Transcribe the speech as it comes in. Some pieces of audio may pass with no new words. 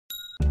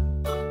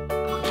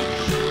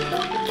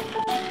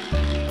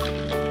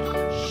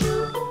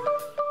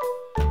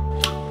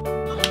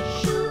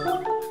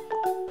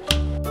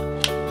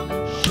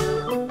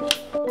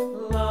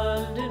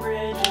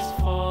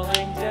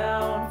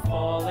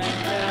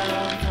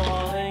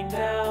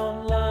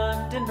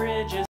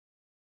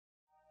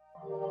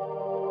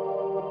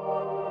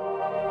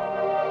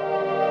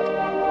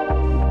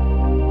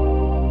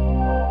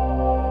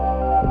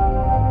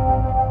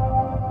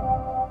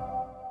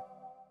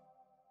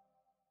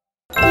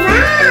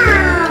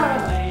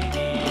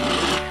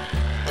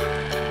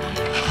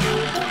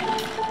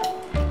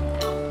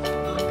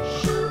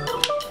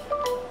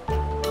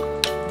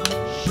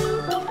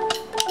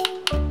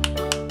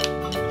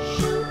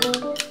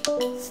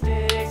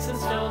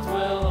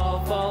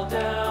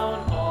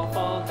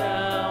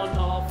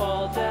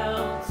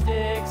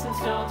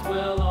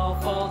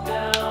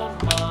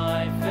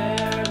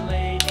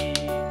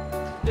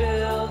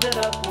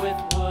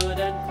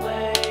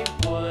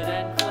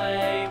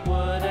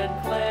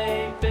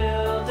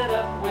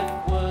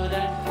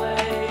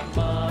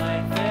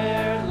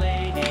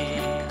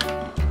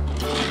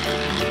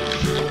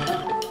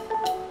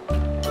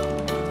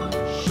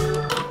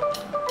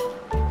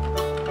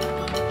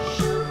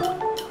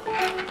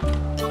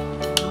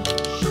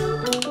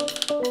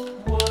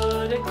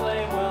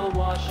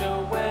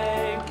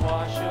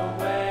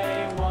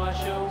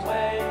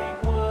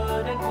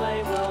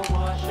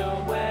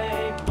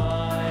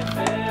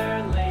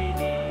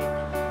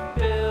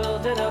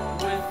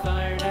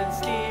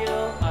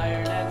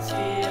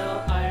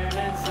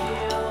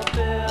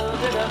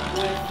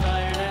with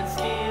iron and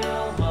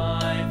steel,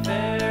 my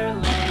fair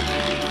lady.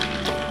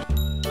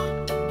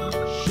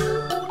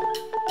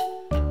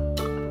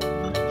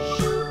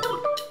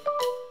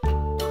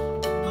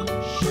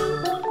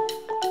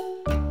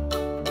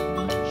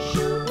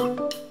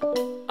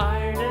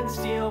 Iron and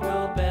steel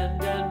will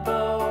bend and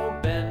bow,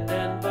 bend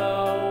and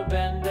bow,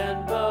 bend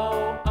and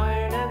bow.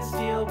 Iron and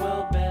steel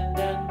will bend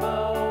and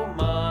bow,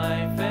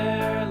 my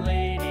fair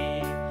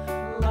lady.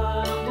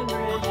 London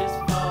Bridge is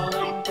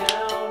falling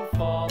down,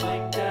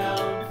 falling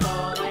down,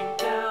 falling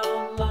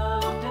down.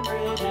 London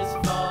Bridge is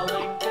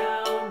falling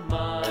down,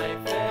 my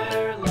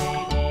fair lady.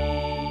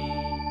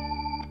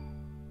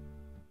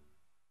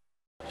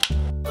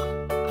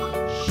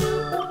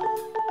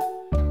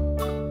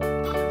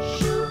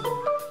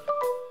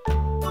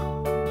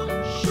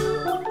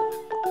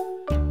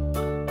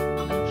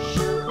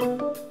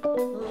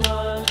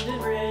 London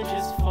Bridge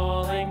is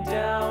falling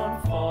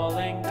down,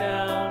 falling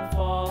down,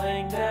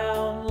 falling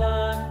down.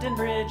 London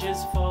Bridge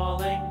is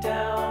falling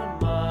down,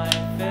 my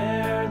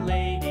fair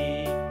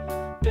lady.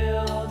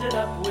 Build it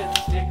up with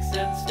sticks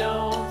and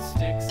stones,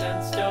 sticks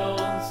and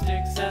stones,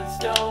 sticks and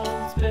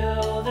stones.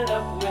 Build it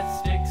up with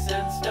sticks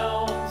and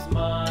stones,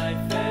 my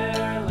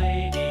fair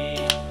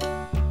lady.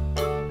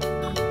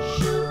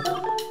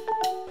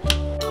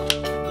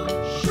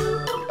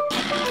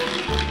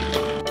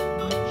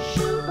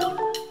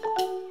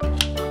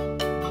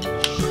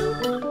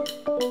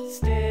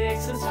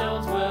 Sticks and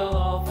stones will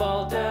all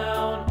fall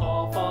down,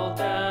 all fall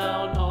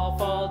down, all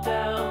fall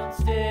down.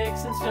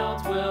 Sticks and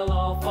stones will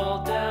all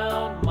fall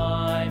down,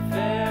 my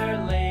fair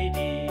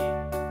lady.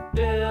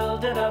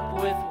 Build it up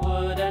with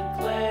wood and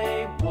clay,